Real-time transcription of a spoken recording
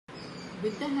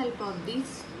With the help of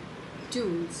these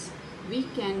tools, we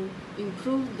can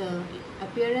improve the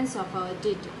appearance of our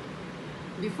data.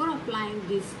 Before applying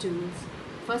these tools,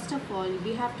 first of all,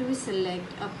 we have to select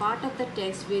a part of the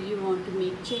text where you want to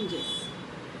make changes.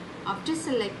 After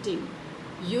selecting,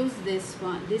 use these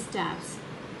tabs.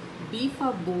 B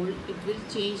for bold, it will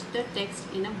change the text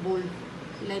in a bold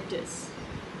letters.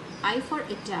 I for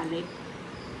italic,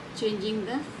 changing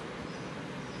the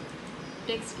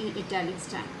text in italic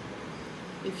style.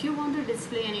 If you want to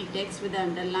display any text with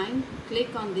underline,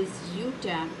 click on this U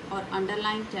tab or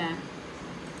underline tab.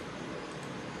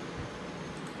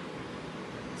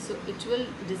 So it will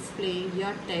display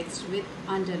your text with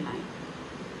underline.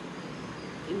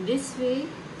 In this way,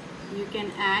 you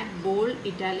can add bold,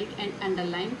 italic and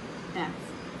underline tabs.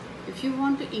 If you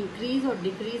want to increase or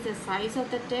decrease the size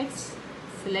of the text,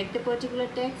 select a particular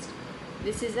text.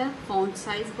 This is a font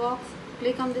size box.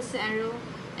 Click on this arrow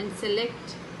and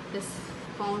select the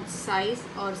font size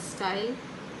or style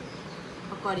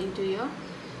according to your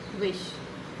wish.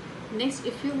 Next,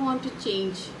 if you want to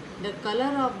change the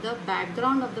color of the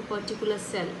background of the particular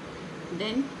cell,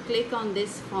 then click on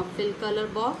this fill color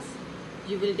box.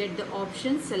 You will get the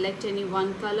option, select any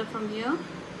one color from here,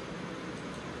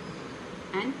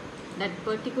 and that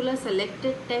particular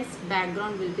selected text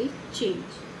background will be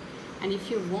changed. And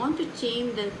if you want to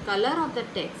change the color of the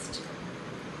text,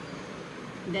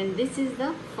 then this is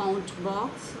the font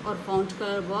box or font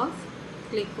color box.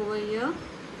 Click over here,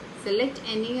 select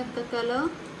any of the color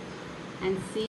and see